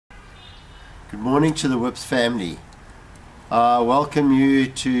Good morning to the WHPS family. I welcome you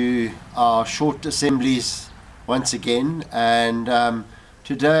to our short assemblies once again, and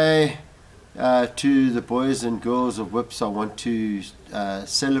today to the boys and girls of WHPS I want to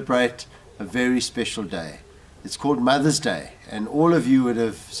celebrate a very special day. It's called Mother's Day, and all of you would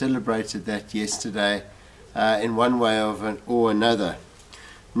have celebrated that yesterday in one way or another.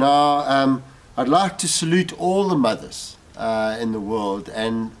 Now I'd like to salute all the mothers in the world,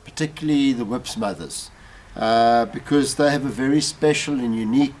 and particularly the WHPS mothers, because they have a very special and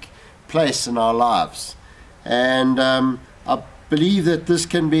unique place in our lives. And I believe that this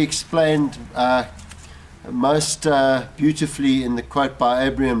can be explained most beautifully in the quote by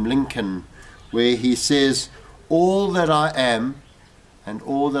Abraham Lincoln, where he says, "All that I am and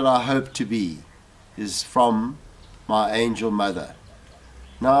all that I hope to be is from my angel mother."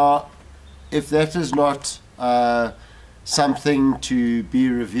 Now, if that is not something to be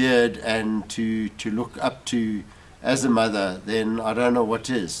revered and to look up to as a mother, then I don't know what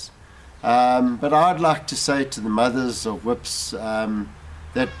is. But I'd like to say to the mothers of WHPS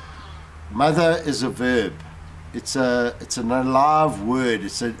that mother is a verb. It's an alive word.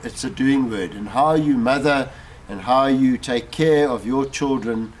 It's a doing word, and how you mother and how you take care of your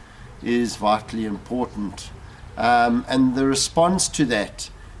children is vitally important. And the response to that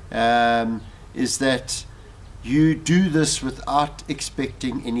is that you do this without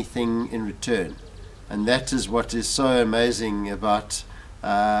expecting anything in return, and that is what is so amazing about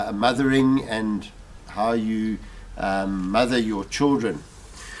mothering and how you mother your children.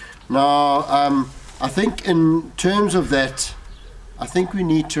 Now I think in terms of that, I think we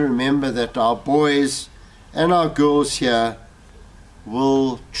need to remember that our boys and our girls here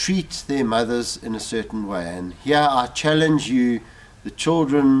will treat their mothers in a certain way, and here I challenge you, the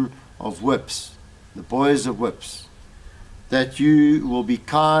children of WHPS, the boys of WHPS, that you will be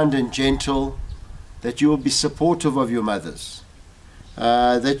kind and gentle, that you will be supportive of your mothers,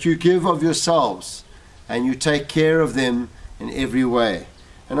 that you give of yourselves and you take care of them in every way.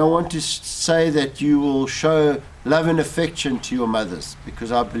 And I want to say that you will show love and affection to your mothers,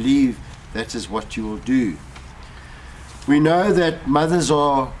 because I believe that is what you will do. We know that mothers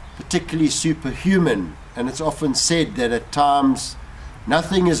are particularly superhuman, and it's often said that at times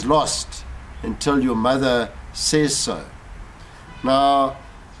nothing is lost until your mother says so. Now,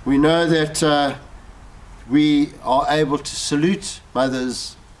 we know that we are able to salute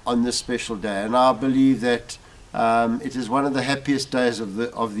mothers on this special day, and I believe that it is one of the happiest days of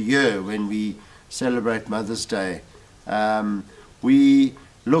the year when we celebrate Mother's Day. We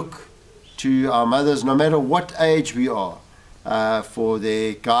look to our mothers, no matter what age we are, for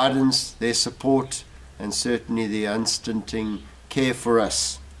their guidance, their support, and certainly their unstinting care for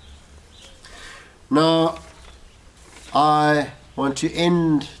us. Now, I want to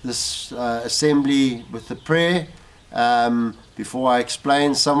end this assembly with a prayer before I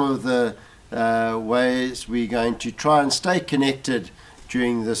explain some of the ways we're going to try and stay connected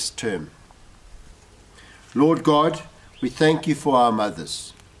during this term. Lord God, we thank you for our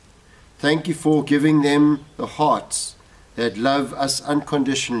mothers. Thank you for giving them the hearts that love us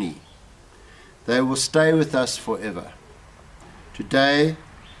unconditionally. They will stay with us forever. Today,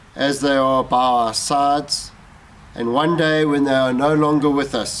 as they are by our sides, and one day when they are no longer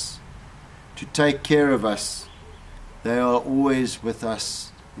with us to take care of us, they are always with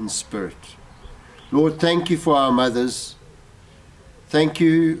us in spirit. Lord, thank you for our mothers. Thank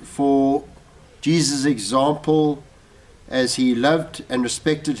you for Jesus' example as he loved and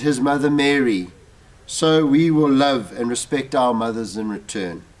respected his mother Mary. So we will love and respect our mothers in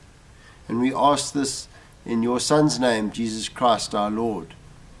return. And we ask this in your Son's name, Jesus Christ our Lord.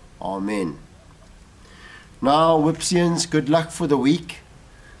 Amen. Now, WHPSians, good luck for the week.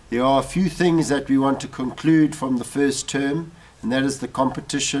 There are a few things that we want to conclude from the first term, and that is the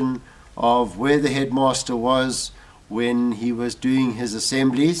competition of where the headmaster was when he was doing his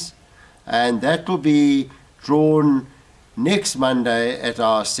assemblies, and that will be drawn next Monday at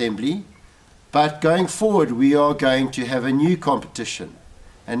our assembly. But going forward, we are going to have a new competition,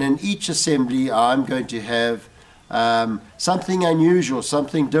 and in each assembly I'm going to have something unusual,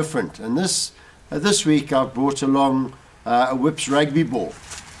 something different. And this week I've brought along a WHPS rugby ball,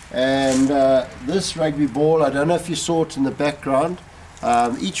 and this rugby ball, I don't know if you saw it in the background.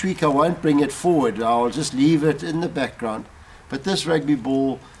 Each week I won't bring it forward, I'll just leave it in the background. But this rugby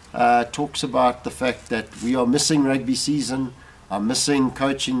ball talks about the fact that we are missing rugby season. I'm missing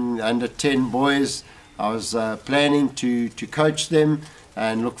coaching under 10 boys. I was planning to coach them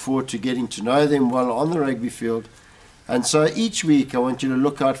and look forward to getting to know them well on the rugby field. And so each week I want you to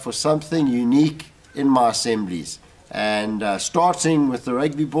look out for something unique in my assemblies. And starting with the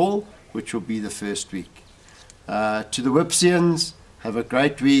rugby ball, which will be the first week. To the Whipsians, have a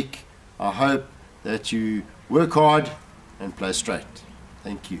great week. I hope that you work hard and play straight.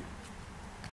 Thank you.